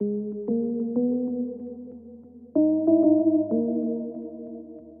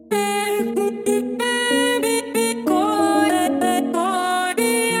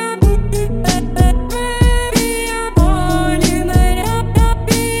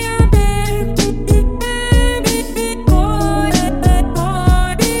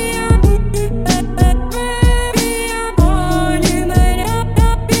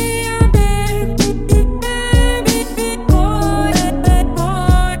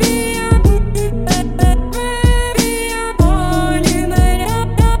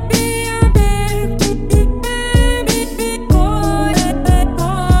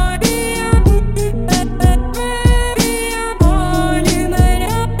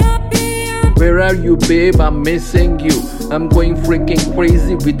are you, babe? I'm missing you. I'm going freaking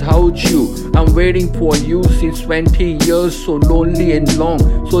crazy without you. I'm waiting for you since 20 years, so lonely and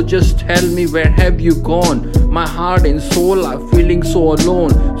long. So just tell me, where have you gone? My heart and soul are feeling so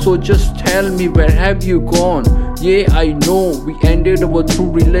alone. So just tell me, where have you gone? Yeah, I know we ended our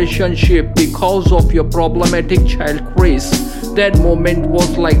true relationship because of your problematic child craze. That moment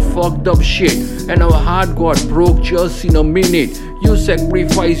was like fucked up shit, and our heart got broke just in a minute. You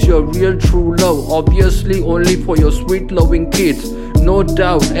sacrificed your real true love, obviously only for your sweet loving kids. No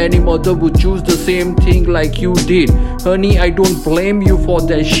doubt any mother would choose the same thing like you did. Honey, I don't blame you for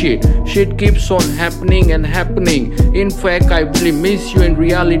that shit. Shit keeps on happening and happening. In fact, I really miss you in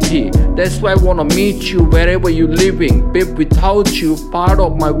reality. That's why I wanna meet you wherever you're living. Babe, without you, part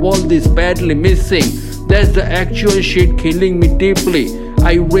of my world is badly missing. That's the actual shit killing me deeply.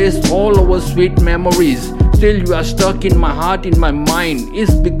 I erased all our sweet memories. Still you are stuck in my heart, in my mind.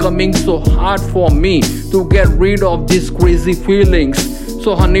 It's becoming so hard for me to get rid of these crazy feelings.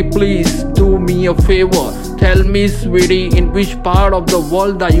 So honey, please do me a favor. Tell me, sweetie, in which part of the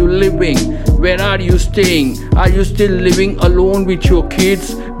world are you living? Where are you staying? Are you still living alone with your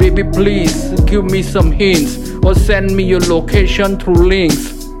kids? Baby, please give me some hints, or send me your location through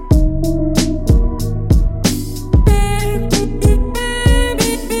links.